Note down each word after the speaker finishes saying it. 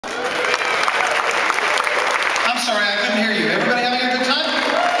sorry, I couldn't hear you. Everybody having a good time?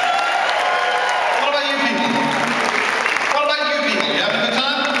 What about you people? What about you people? You having a good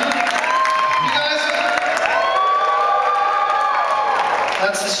time? You guys?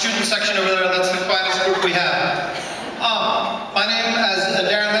 That's the student section over there. That's the quietest group we have. My name, as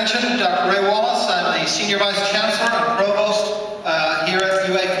Darren mentioned, Dr. Ray Wallace. I'm the Senior Vice Chancellor and Provost here at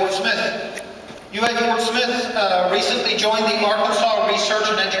UA Fort Smith. UA Fort Smith recently joined the Arkansas Research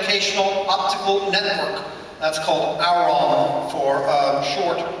and Educational Optical Network. That's called ARON for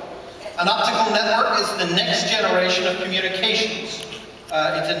short. An optical network is the next generation of communications.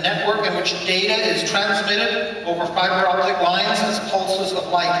 It's a network in which data is transmitted over fiber optic lines as pulses of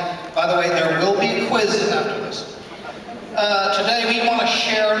light. By the way, there will be a quiz after this. Today we want to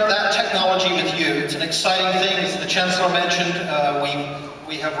share that technology with you. It's an exciting thing, as the Chancellor mentioned.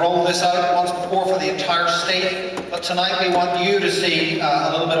 We have rolled this out once before for the entire state, but tonight we want you to see a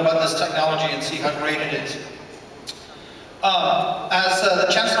little bit about this technology and see how great it is. As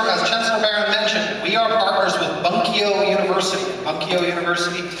Chancellor Barron mentioned, we are partners with Bunkyo University. Bunkyo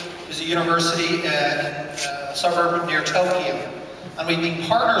University is a university in a suburb near Tokyo. And we've been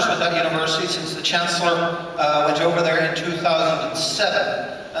partners with that university since the Chancellor went over there in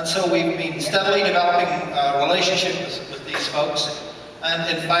 2007. And so we've been steadily developing a relationship with these folks.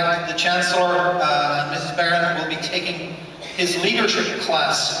 And in fact, the Chancellor and Mrs. Barron will be taking his leadership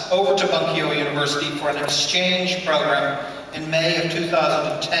class over to Bunkyo University for an exchange program in May of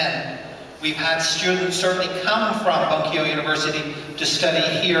 2010. We've had students certainly come from Bunkyo University to study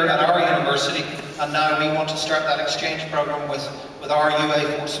here at our university, and now we want to start that exchange program with our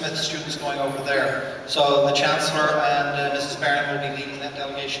UA Fort Smith students going over there. So the Chancellor and Mrs. Barron will be leading that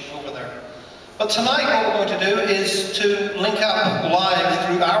delegation over there. But tonight what we're going to do is to link up live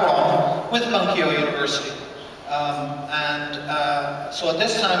through ARON with Bunkyo University. So at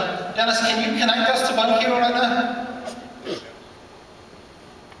this time, Dennis, can you connect us to Bunkyo right now?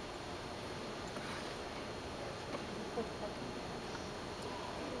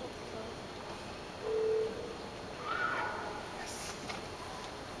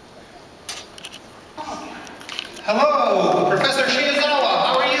 Hello, Professor Shizawa,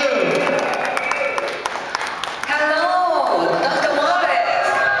 how are you? Hello, Dr. Morris.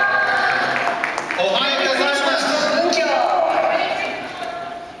 Ohio gozaimasu. Bunkyo.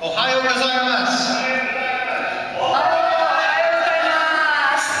 Ohio gozaimasu. Ohio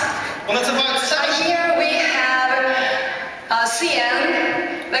gozaimasu. Well, it's about 7. Here we have CN,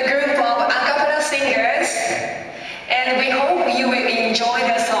 the group of a cappella singers, and we hope you will enjoy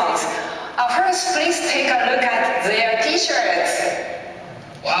their songs. First, please take a look at their t-shirts.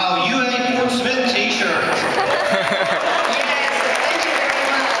 Wow, UA Fort Smith t-shirt. Yes, thank you very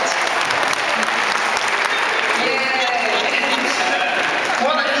much. Yay.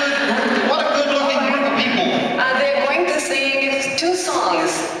 What a good looking group of people. They're going to sing 2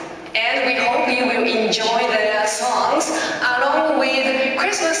 songs, and we hope you will enjoy their songs along with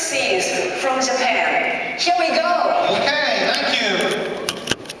Christmas scenes from Japan. Here we go. Okay, thank you.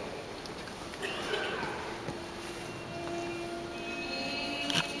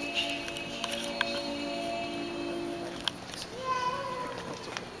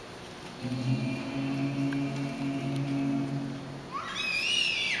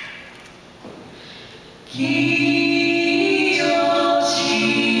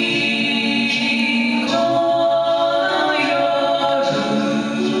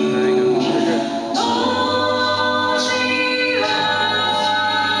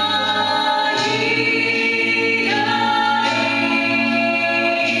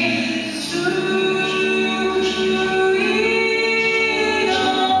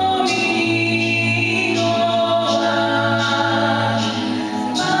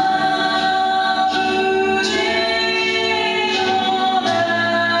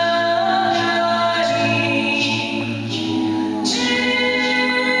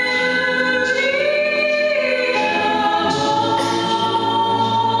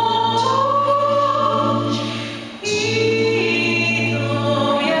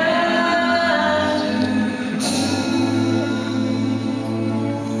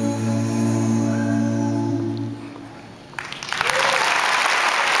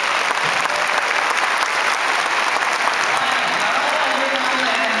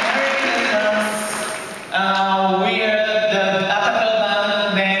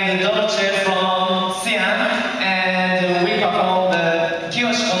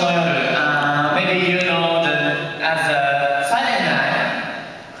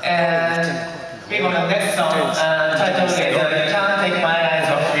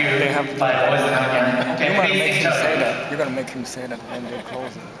 You're gonna make him say that when they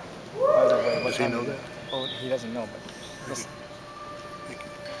close it. By the way, Does he know that? Oh, he doesn't know, but just Make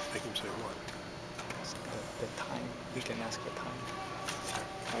him say what? the time. We can ask the time.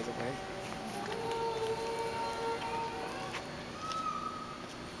 By the way.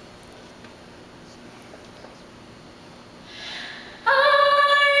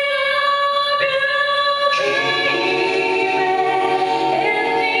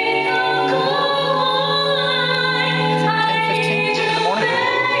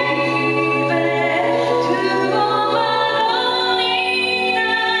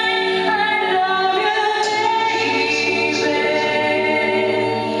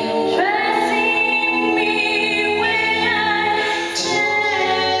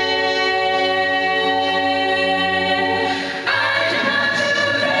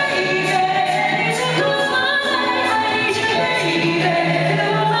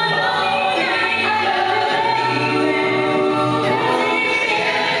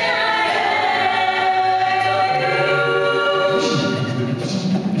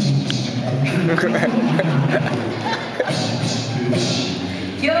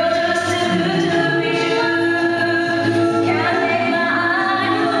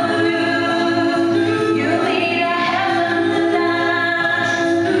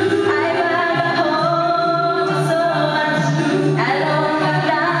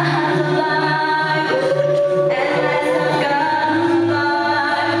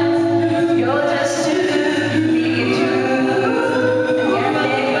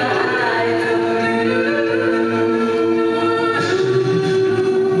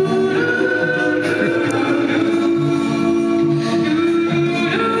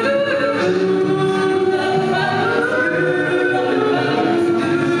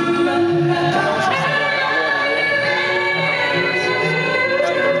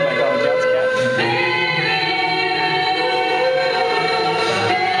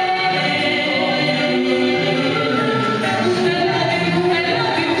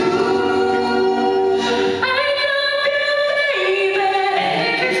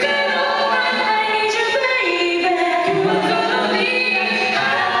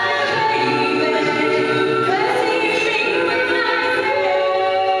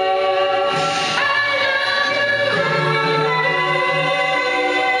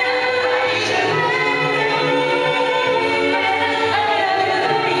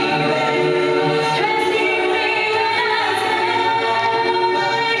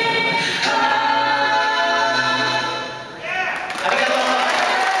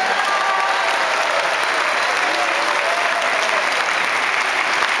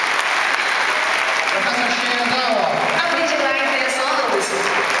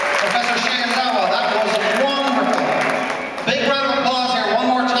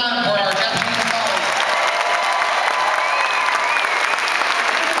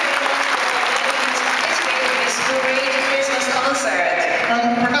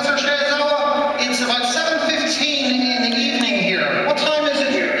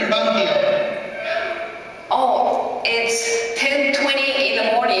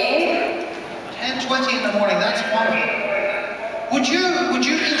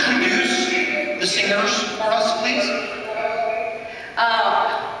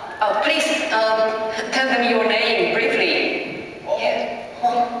 Tell them your name briefly. Yeah.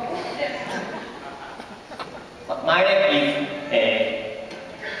 My name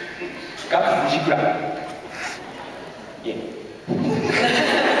is Gaku Fujikura. Yeah.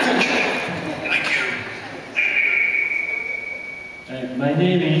 Thank you. My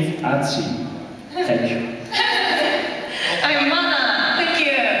name is Atsushi. Thank you. I'm Mana. Thank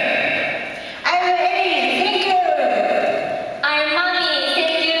you. I'm Eddie. Thank you. I'm Mami.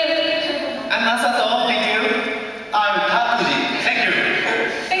 Thank you. I'm Masato. Thank you. I'm Takuji. Thank you.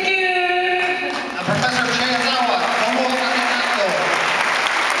 Thank you. And Professor Chiyazawa, Domo arigato.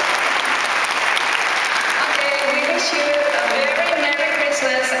 Okay, we wish you a very Merry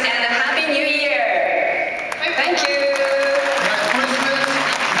Christmas and a Happy New Year. Thank you. Merry Christmas,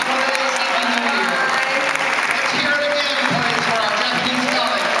 holidays, Happy New Year. Let's hear it again, please, for our Japanese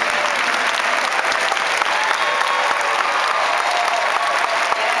colleagues.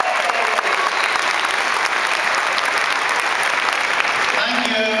 Thank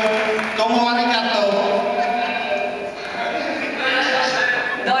you. Domo arigato.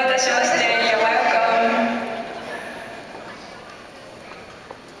 どういたしまして。You're welcome.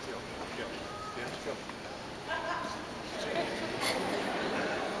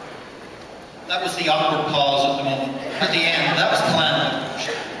 That was the awkward pause at the moment. At the end, that was planned.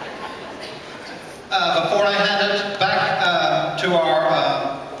 Before I hand it back to our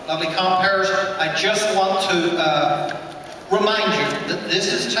lovely compeers, I just want to remind you that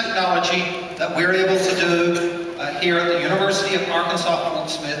this is technology that we're able to do here at the University of Arkansas Fort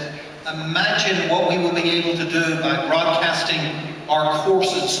Smith. Imagine what we will be able to do by broadcasting our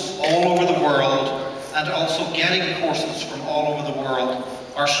courses all over the world and also getting courses from all over the world.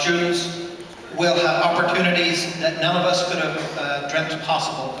 Our students will have opportunities that none of us could have dreamt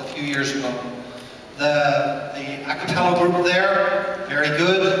possible a few years ago. The Acapella group there, very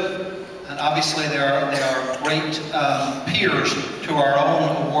good, and obviously they are great peers to our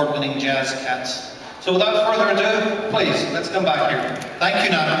own award-winning jazz cats. So without further ado, please, let's come back here. Thank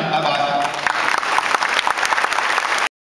you now. Bye-bye.